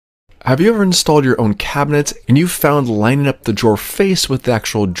Have you ever installed your own cabinets and you found lining up the drawer face with the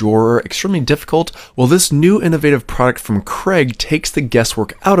actual drawer extremely difficult? Well, this new innovative product from Kreg takes the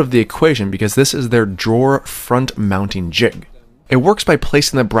guesswork out of the equation because this is their drawer front mounting jig. It works by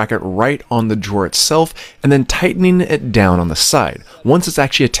placing the bracket right on the drawer itself and then tightening it down on the side. Once it's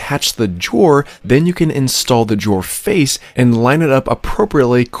actually attached to the drawer, then you can install the drawer face and line it up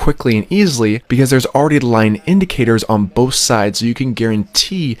appropriately, quickly, and easily because there's already line indicators on both sides, so you can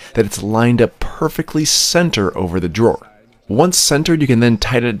guarantee that it's lined up perfectly center over the drawer. Once centered, you can then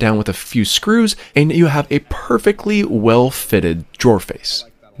tighten it down with a few screws and you have a perfectly well-fitted drawer face.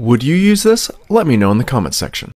 Would you use this? Let me know in the comments section.